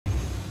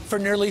For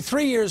nearly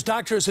 3 years,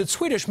 doctors at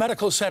Swedish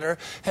Medical Center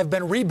have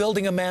been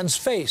rebuilding a man's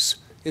face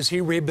as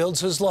he rebuilds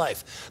his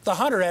life. The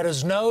hunter had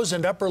his nose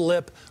and upper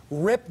lip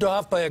ripped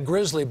off by a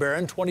grizzly bear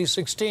in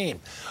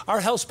 2016.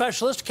 Our health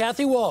specialist,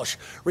 Kathy Walsh,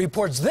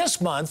 reports this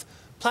month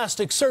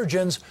plastic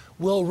surgeons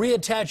will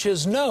reattach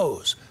his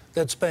nose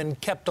that's been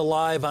kept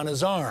alive on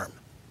his arm.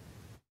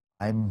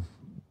 I'm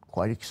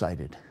quite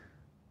excited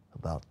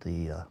about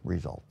the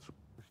results.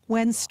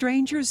 When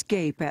strangers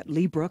gape at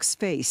Lee Brooks'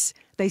 face,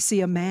 they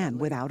see a man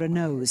without a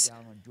nose.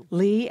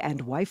 Lee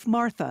and wife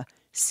Martha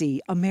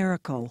see a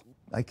miracle.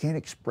 I can't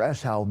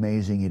express how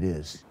amazing it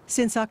is.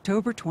 Since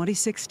October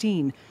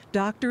 2016,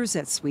 doctors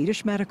at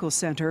Swedish Medical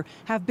Center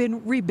have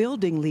been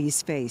rebuilding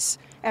Lee's face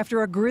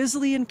after a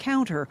grisly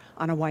encounter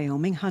on a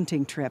Wyoming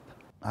hunting trip.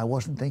 I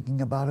wasn't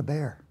thinking about a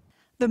bear.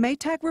 The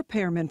Maytag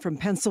repairman from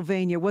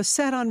Pennsylvania was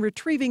set on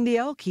retrieving the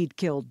elk he'd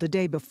killed the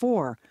day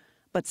before.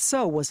 But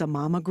so was a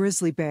mama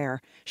grizzly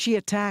bear. She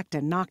attacked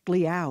and knocked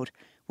Lee out.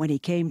 When he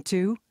came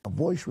to, A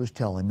voice was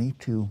telling me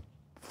to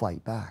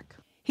fight back.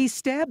 he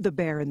stabbed the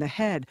bear in the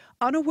head,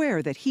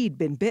 unaware that he'd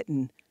been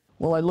bitten.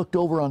 Well, I looked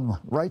over on the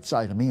right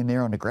side of me, and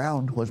there on the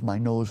ground was my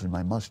nose and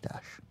my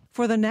mustache.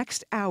 For the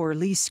next hour,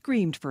 Lee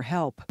screamed for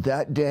help.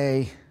 That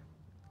day,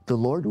 the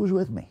Lord was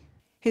with me.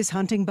 His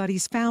hunting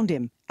buddies found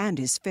him and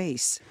his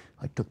face.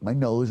 I took my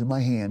nose in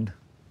my hand,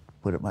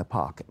 put it in my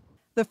pocket.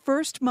 The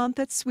first month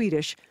at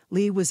Swedish,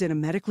 Lee was in a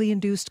medically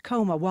induced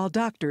coma while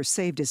doctors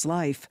saved his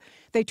life.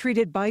 They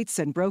treated bites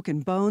and broken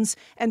bones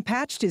and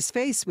patched his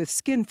face with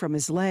skin from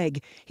his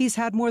leg. He's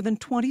had more than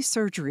 20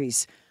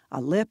 surgeries.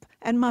 A lip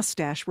and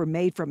mustache were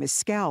made from his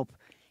scalp.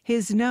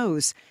 His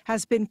nose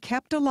has been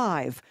kept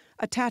alive,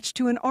 attached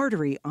to an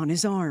artery on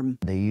his arm.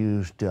 They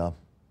used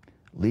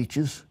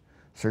leeches,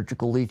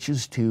 surgical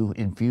leeches, to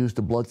infuse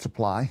the blood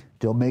supply.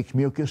 Still makes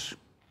mucus,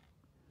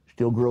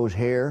 still grows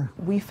hair.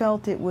 We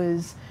felt it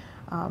was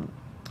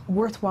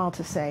worthwhile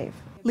to save.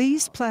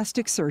 Lee's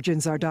plastic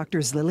surgeons are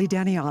Doctors Lily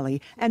Daniali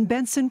and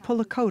Benson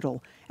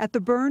Pulikodal at the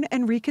Burn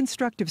and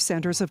Reconstructive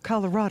Centers of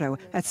Colorado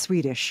at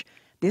Swedish.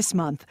 This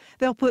month,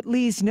 they'll put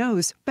Lee's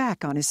nose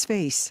back on his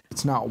face.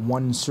 It's not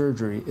one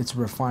surgery, it's a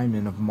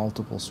refinement of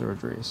multiple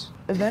surgeries.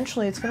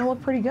 Eventually, it's going to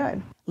look pretty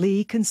good.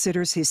 Lee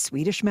considers his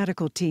Swedish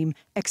medical team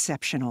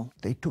exceptional.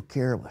 They took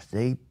care of us.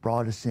 They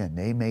brought us in.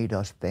 They made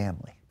us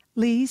family.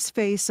 Lee's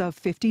face of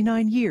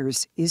 59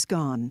 years is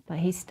gone. But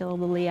he's still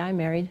the Lee I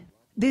married.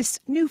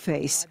 This new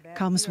face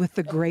comes with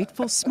the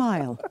grateful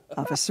smile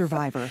of a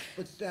survivor.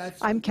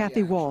 I'm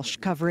Kathy Walsh,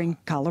 covering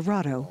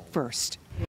Colorado First.